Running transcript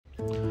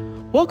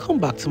Welcome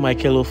back to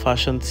Michaelo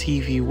Fashion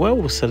TV, where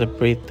we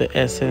celebrate the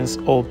essence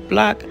of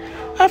Black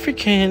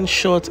African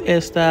short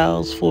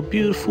hairstyles for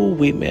beautiful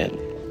women.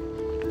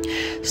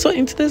 So,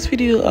 in today's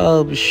video,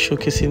 I'll be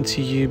showcasing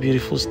to you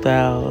beautiful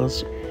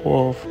styles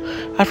of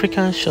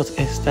African short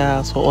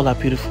hairstyles for all our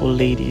beautiful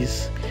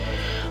ladies.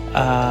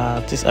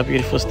 These are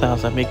beautiful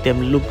styles that make them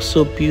look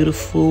so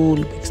beautiful,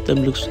 makes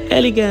them look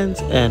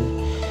elegant, and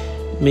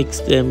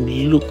makes them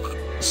look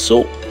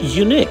so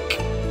unique.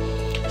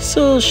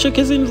 So,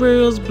 showcasing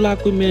various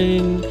black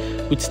women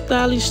with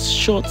stylish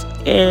short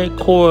hair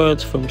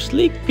cords, from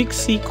sleek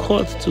pixie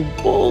cuts to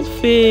bold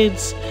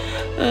fades,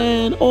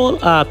 and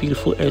all our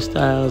beautiful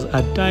hairstyles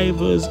are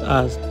diverse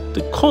as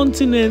the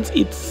continent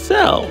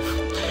itself.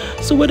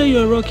 So whether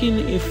you're rocking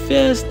a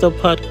fair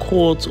step-out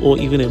cut or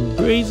even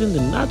embracing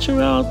the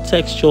natural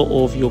texture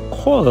of your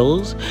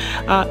coils,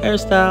 our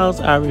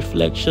hairstyles are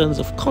reflections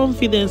of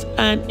confidence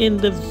and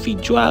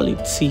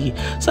individuality.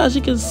 So as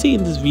you can see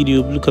in this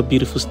video, look at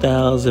beautiful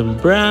styles and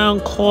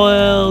brown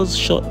coils,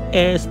 short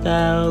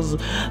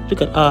hairstyles.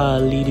 Look at our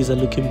ladies are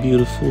looking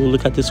beautiful.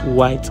 Look at this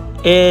white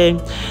hair,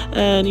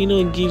 and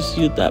it gives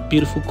you that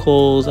beautiful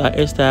curls. Our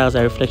hairstyles are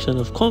a reflection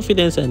of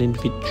confidence and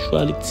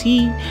individuality,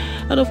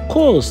 and of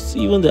course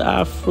even the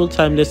afro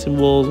timeless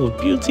symbols of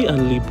beauty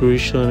and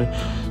liberation.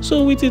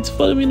 So with its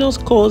voluminous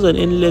curls and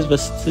endless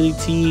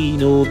versatility,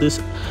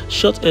 this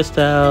short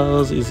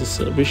hairstyles is a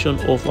celebration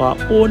of our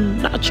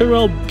own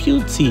natural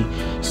beauty.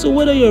 So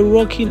whether you're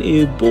rocking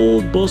a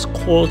bold boss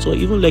cut or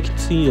even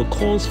letting your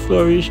curls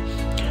flourish,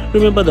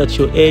 remember that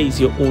your hair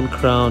is your own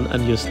crown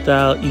and your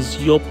style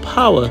is your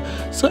power.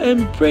 So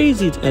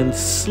embrace it and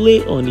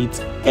slay on it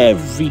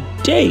every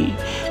day.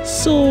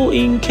 So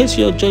in case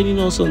you're joining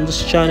us on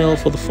this channel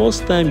for the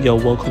first time, you're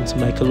welcome to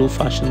Michaelo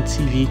Fashion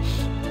TV.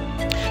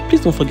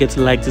 Please don't forget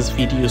to like this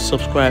video,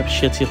 subscribe,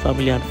 share to your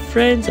family and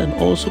friends, and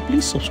also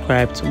please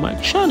subscribe to my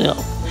channel.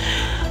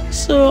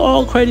 So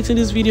all credit in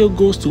this video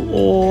goes to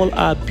all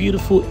our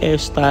beautiful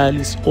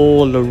hairstylists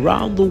all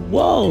around the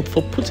world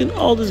for putting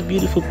all these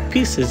beautiful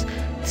pieces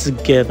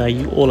together.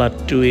 You all are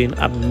doing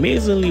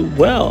amazingly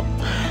well.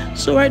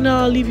 So right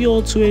now I'll leave you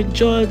all to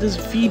enjoy this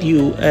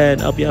video,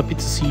 and I'll be happy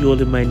to see you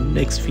all in my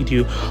next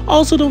video.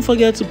 Also, don't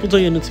forget to put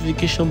on your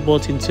notification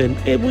button to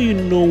enable you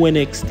know when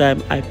next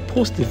time I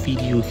post the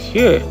video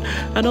here,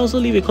 and also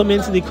leave a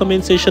comment in the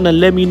comment section and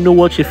let me know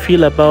what you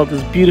feel about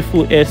these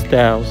beautiful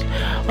hairstyles.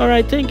 All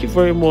right, thank you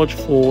very much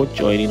for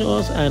joining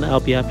us, and I'll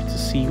be happy to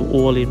see you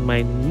all in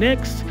my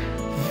next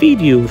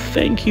video.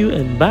 Thank you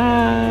and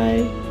bye.